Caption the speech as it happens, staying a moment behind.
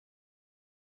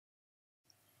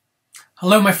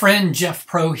Hello, my friend, Jeff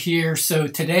Pro here. So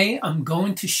today I'm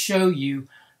going to show you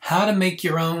how to make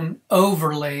your own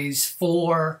overlays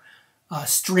for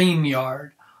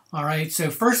StreamYard. All right, so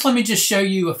first let me just show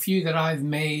you a few that I've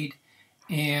made,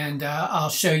 and I'll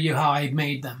show you how I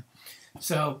made them.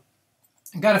 So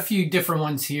I got a few different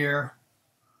ones here.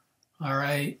 All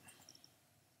right.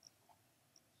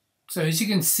 So as you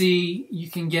can see, you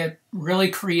can get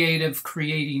really creative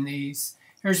creating these.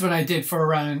 Here's what I did for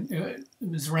around, it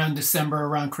was around December,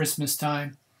 around Christmas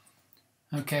time.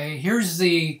 Okay, here's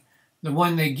the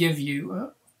one they give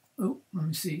you. Let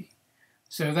me see.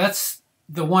 So that's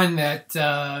the one that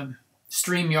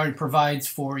StreamYard provides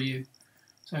for you.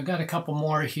 So I've got a couple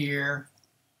more here.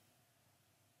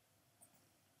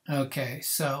 Okay,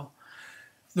 so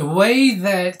the way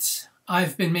that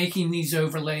I've been making these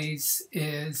overlays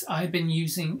is I've been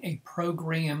using a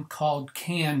program called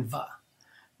Canva.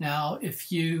 Now,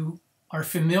 if you are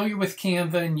familiar with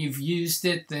Canva and you've used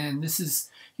it, then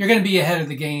you're going to be ahead of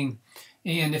the game.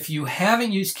 And if you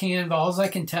haven't used Canva, all I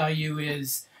can tell you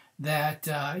is that,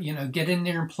 get in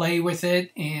there and play with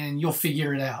it and you'll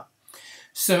figure it out.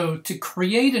 So to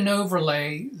create an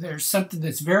overlay, there's something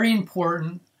that's very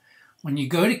important. When you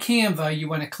go to Canva, you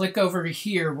want to click over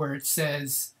here where it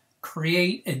says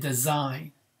create a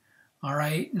design. All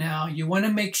right, now you want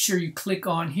to make sure you click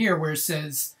on here where it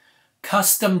says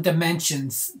custom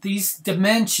dimensions. These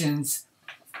dimensions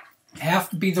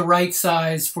have to be the right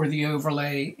size for the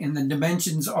overlay, and the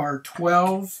dimensions are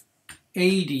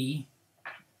 1280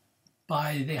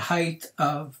 by the height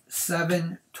of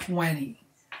 720.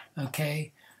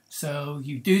 Okay, so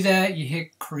you do that, you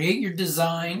hit create your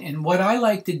design, and what I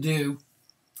like to do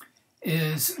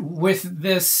is with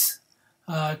this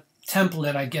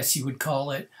template, I guess you would call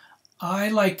it, I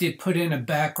like to put in a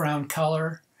background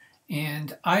color.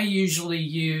 And I usually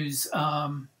use, let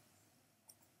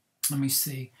me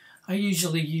see, let me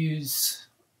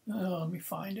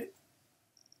find it.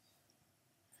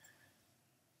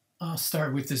 I'll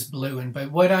start with this blue one,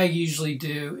 but what I usually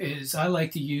do is I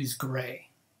like to use gray.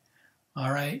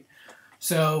 All right,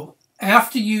 so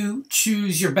after you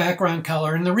choose your background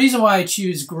color, and the reason why I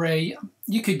choose gray,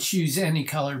 you could choose any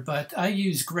color, but I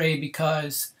use gray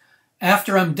because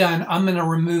after I'm done, I'm going to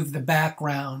remove the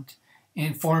background.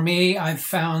 And for me, I've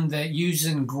found that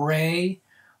using gray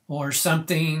or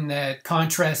something that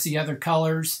contrasts the other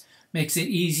colors makes it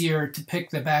easier to pick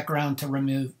the background to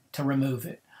remove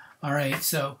it. All right,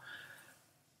 so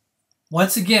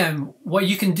once again, what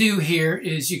you can do here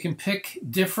is you can pick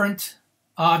different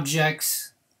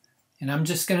objects, and I'm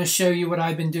just going to show you what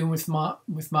I've been doing with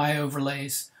my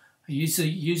overlays. I usually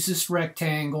use this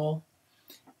rectangle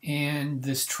and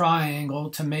this triangle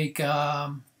to make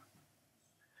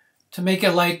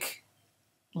it like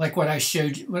what I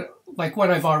showed you, like what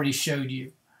I've already showed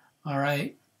you. All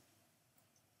right.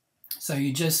 So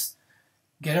you just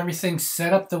get everything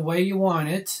set up the way you want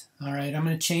it. All right. I'm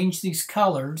going to change these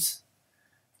colors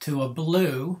to a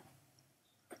blue.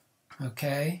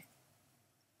 Okay.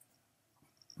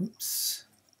 Oops.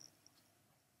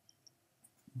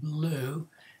 Blue.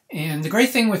 And the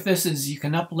great thing with this is you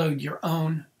can upload your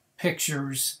own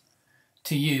pictures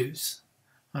to use.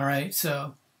 All right.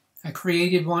 So I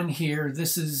created one here.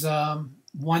 This is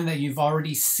one that you've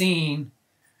already seen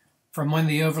from one of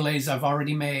the overlays I've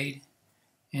already made.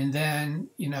 And then,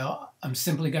 I'm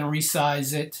simply going to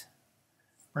resize it,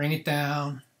 bring it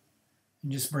down,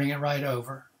 and just bring it right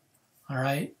over. All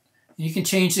right. You can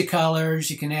change the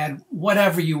colors. You can add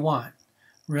whatever you want,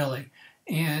 really.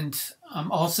 And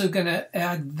I'm also going to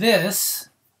add this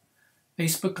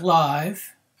Facebook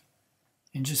Live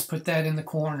and just put that in the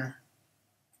corner.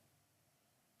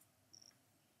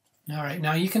 All right,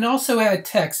 now you can also add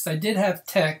text. I did have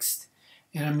text,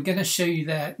 and I'm going to show you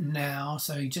that now.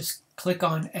 So you just click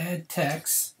on Add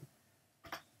Text,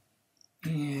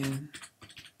 and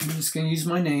I'm just going to use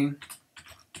my name.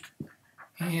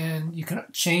 And you can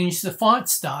change the font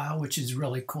style, which is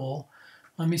really cool.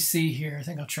 Let me see here. I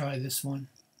think I'll try this one.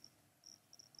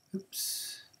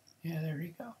 Oops. Yeah, there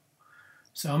you go.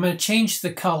 So I'm going to change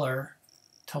the color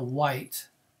to white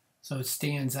so it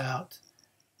stands out.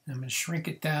 I'm going to shrink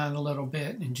it down a little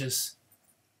bit and just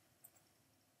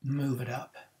move it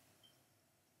up.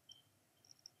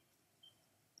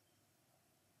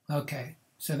 Okay,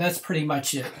 so that's pretty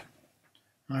much it.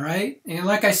 All right, and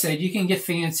like I said, you can get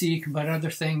fancy, you can put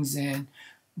other things in.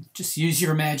 Just use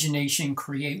your imagination,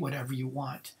 create whatever you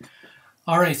want.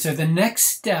 All right, so the next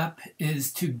step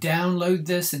is to download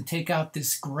this and take out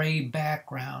this gray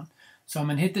background. So I'm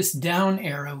going to hit this down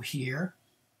arrow here.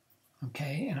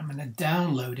 Okay, and I'm going to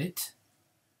download it.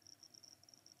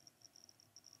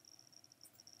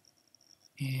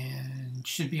 And It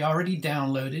should be already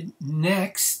downloaded.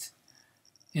 Next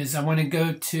is I want to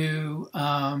go to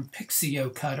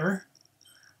Pixio Cutter.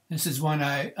 This is one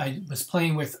I was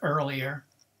playing with earlier.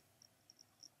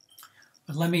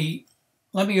 But let me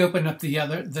open up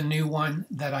the new one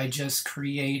that I just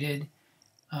created,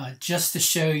 just to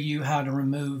show you how to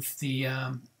remove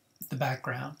the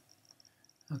background.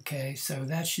 Okay, so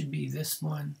that should be this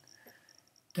one.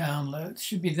 Download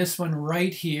should be this one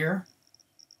right here.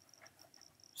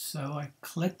 So I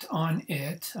clicked on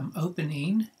it. I'm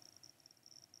opening.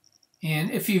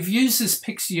 And if you've used this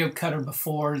Pixio Cutter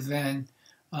before, then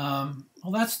well,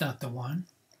 that's not the one.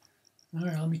 All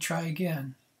right, let me try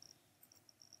again.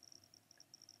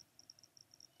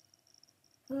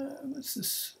 What's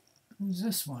this? Who's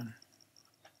this one?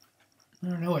 I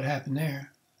don't know what happened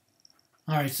there.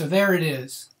 All right, so there it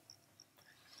is.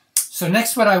 So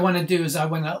next what I want to do is I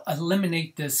want to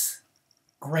eliminate this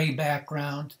gray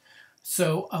background.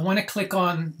 So I want to click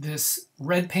on this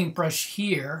red paintbrush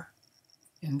here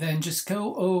and then just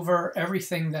go over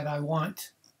everything that I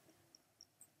want.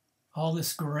 All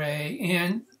this gray.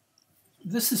 And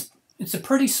it's a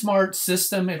pretty smart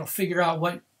system. It'll figure out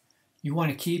what you want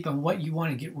to keep and what you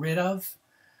want to get rid of.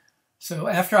 So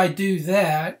after I do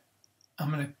that,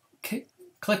 I'm going to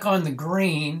click on the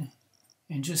green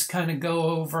and just kind of go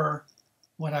over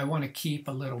what I want to keep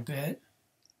a little bit.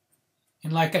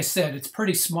 And like I said, it's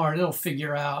pretty smart. It'll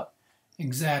figure out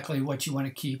exactly what you want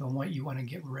to keep and what you want to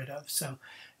get rid of. So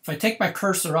if I take my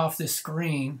cursor off this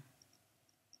screen,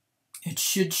 it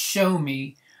should show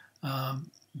me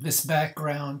this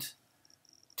background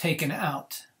taken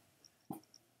out.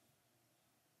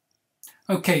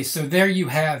 Okay, so there you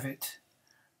have it.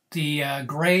 The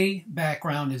gray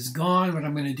background is gone. What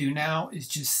I'm going to do now is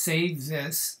just save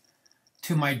this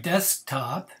to my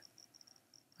desktop.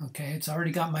 Okay, it's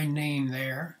already got my name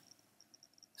there.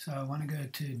 So I want to go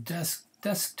to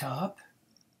desktop,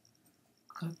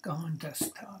 click on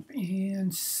desktop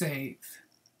and save.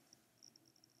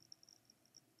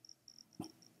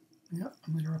 Yep,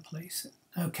 I'm going to replace it.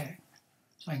 Okay,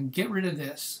 so I can get rid of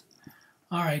this.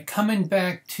 All right, coming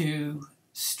back to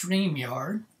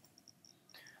StreamYard.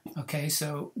 Okay,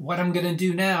 so what I'm going to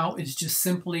do now is just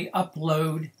simply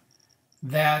upload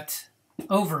that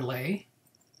overlay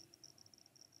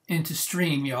into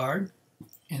StreamYard,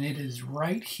 and it is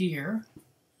right here.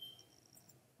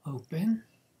 Open.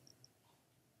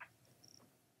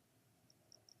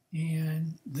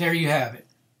 And there you have it.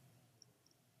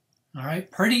 All right,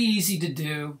 pretty easy to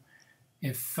do.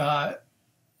 If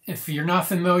you're not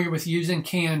familiar with using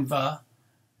Canva,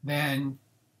 then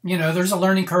you know there's a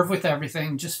learning curve with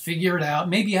everything. Just figure it out.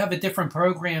 Maybe you have a different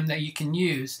program that you can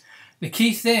use. The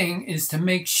key thing is to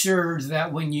make sure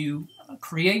that when you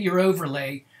create your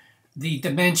overlay, the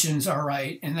dimensions are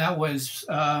right. And that was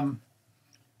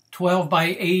 12 by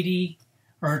 80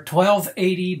 or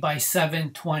 1280 by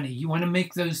 720. You want to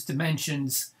make those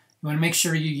dimensions. You want to make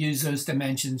sure you use those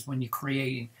dimensions when you're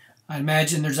creating. I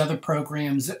imagine there's other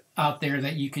programs out there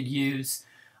that you could use.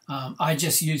 I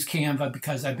just use Canva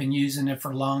because I've been using it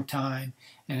for a long time.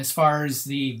 And as far as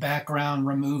the background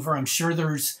remover, I'm sure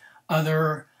there's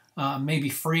other maybe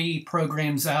free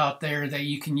programs out there that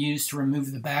you can use to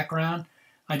remove the background.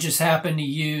 I just happen to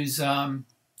use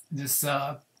this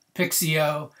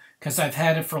Pixio because I've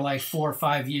had it for like 4 or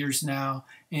 5 years now,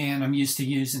 and I'm used to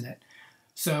using it.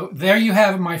 So there you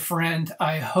have it, my friend.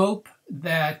 I hope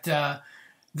that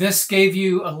this gave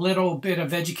you a little bit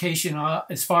of education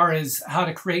as far as how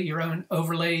to create your own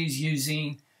overlays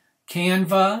using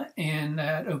Canva and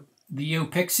the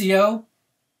Pixio.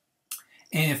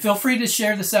 And feel free to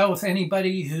share this out with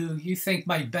anybody who you think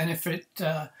might benefit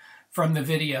from the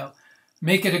video.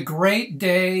 Make it a great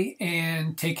day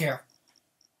and take care.